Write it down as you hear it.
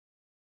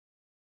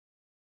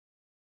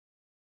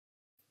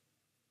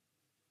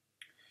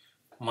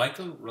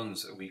Michael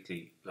runs a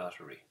weekly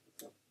lottery.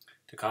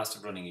 The cost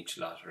of running each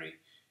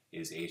lottery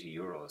is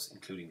 €80,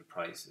 including the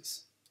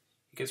prizes.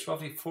 He gets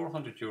roughly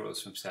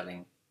 €400 from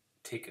selling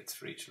tickets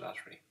for each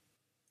lottery.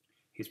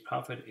 His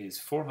profit is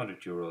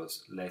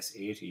 €400 less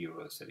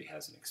 €80 that he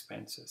has in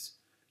expenses.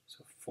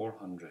 So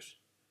 400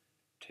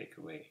 take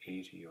away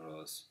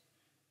 €80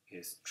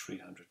 is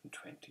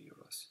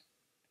 €320.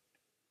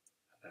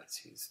 That's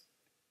his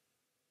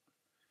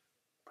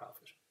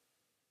profit.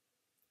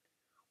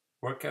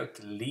 Work out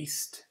the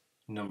least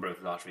number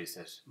of lotteries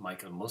that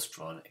Michael must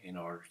run in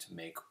order to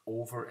make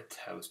over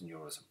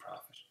 €1,000 in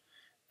profit,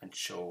 and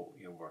show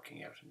you're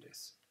working out in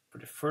this. For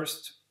the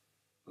first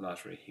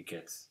lottery he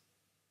gets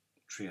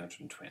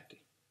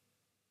 320,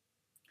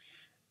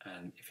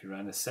 and if he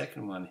ran a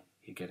second one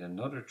he'd get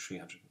another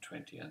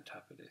 320 on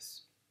top of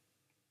this,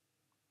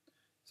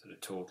 so the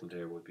total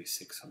there would be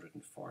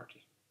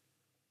 640.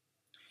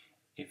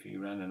 If he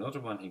ran another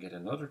one he'd get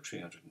another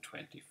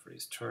 320 for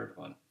his third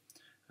one,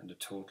 and the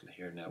total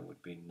here now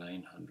would be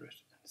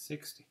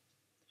 960.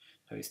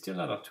 Now he's still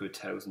not up to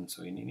 1,000,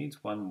 so he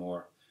needs one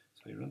more,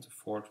 so he runs a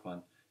fourth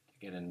one to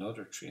get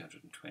another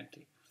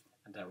 320,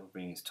 and that would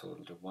bring his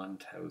total to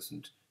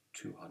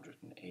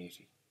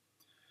 1,280.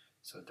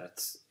 So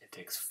it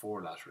takes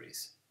 4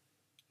 lotteries.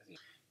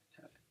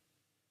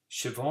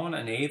 Siobhan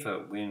and Ava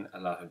win a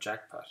lotto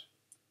jackpot.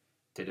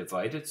 They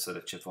divide it so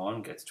that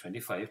Siobhan gets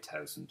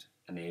 25,000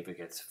 and Ava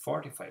gets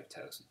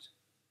 45,000.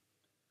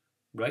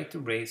 Write the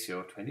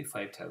ratio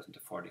 25,000 to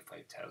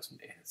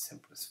 45,000 in its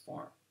simplest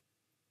form.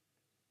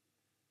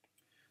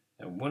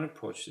 Now, one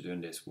approach to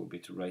doing this would be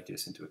to write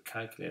this into a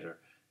calculator.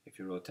 If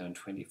you wrote down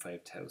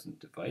 25,000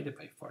 divided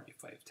by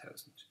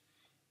 45,000,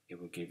 it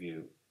will give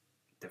you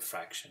the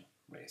fraction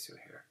ratio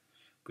here.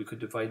 We could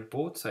divide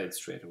both sides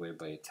straight away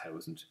by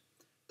 1,000.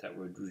 That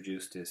would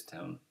reduce this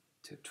down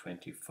to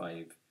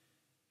 25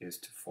 is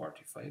to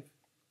 45.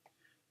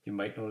 You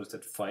might notice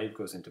that 5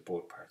 goes into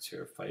both parts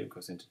here. 5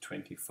 goes into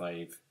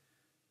 25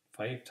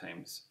 5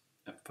 times,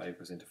 and 5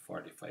 goes into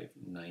 45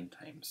 9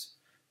 times.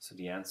 So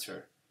the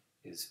answer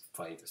is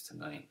 5 is to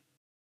 9.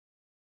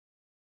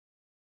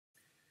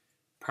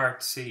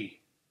 Part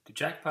C. The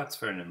jackpots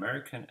for an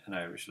American and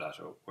Irish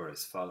lotto were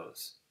as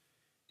follows.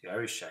 The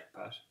Irish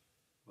jackpot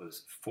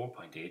was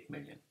 4.8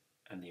 million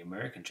and the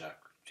American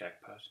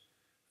jackpot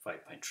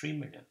 5.3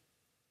 million.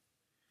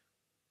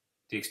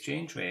 The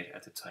exchange rate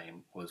at the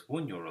time was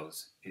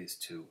 €1 is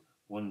to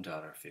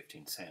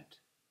 $1.15.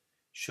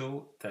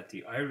 Show that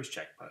the Irish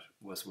jackpot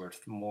was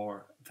worth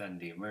more than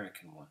the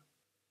American one.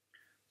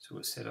 So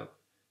we'll set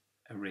up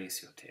a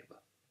ratio table,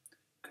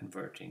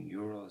 converting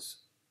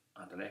euros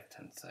on the left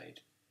hand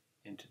side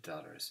into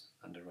dollars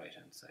on the right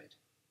hand side.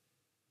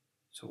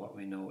 So what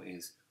we know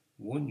is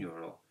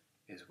 €1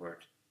 is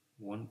worth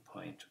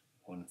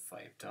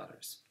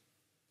 $1.15.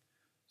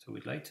 So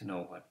we'd like to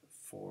know what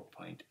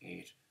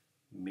 4.8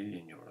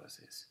 million euros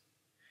is.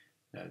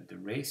 Now the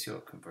ratio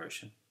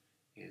conversion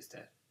is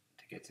that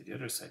to get to the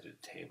other side of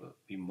the table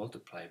we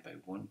multiply by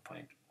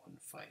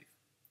 1.15.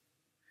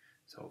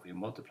 So if we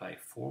multiply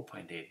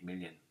 4.8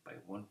 million by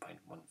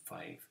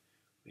 1.15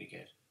 we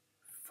get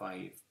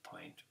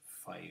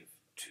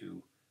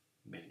 5.52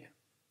 million.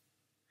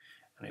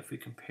 And if we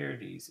compare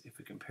these, if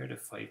we compare the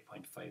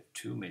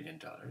 $5.52 million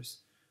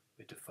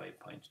with the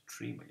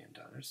 $5.3 million,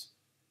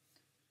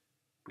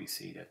 we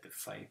see that the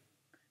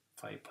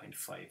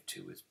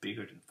 5.52 is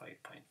bigger than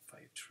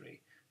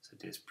 5.53. So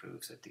this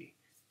proves that the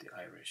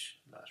Irish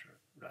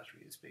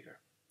lottery is bigger.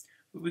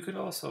 But we could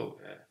also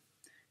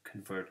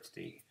convert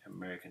the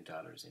American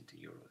dollars into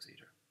euros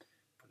either,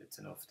 but it's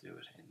enough to do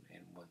it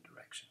in one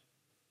direction.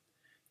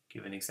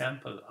 Give an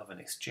example of an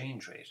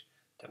exchange rate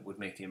that would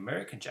make the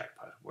American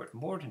jackpot worth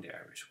more than the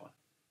Irish one.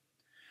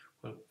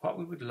 Well, what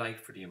we would like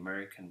for the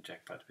American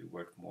jackpot to be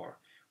worth more,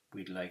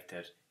 we'd like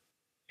that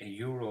a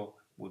euro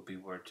would be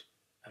worth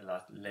a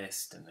lot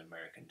less than the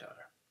American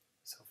dollar.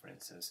 So for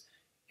instance,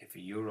 if a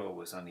euro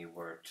was only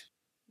worth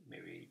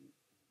maybe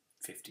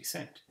 50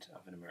 cents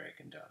of an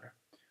American dollar,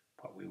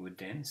 what we would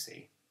then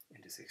see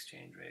in this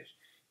exchange rate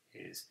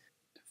is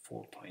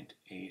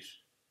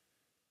 4.8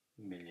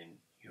 million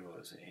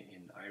euros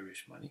in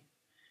Irish money.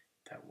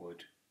 That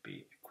would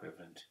be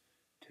equivalent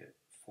to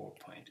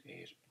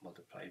 4.8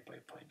 multiplied by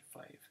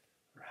 0.5,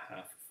 or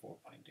half of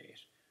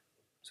 4.8.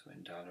 So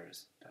in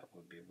dollars that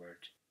would be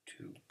worth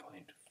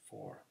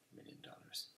 $2.4 million.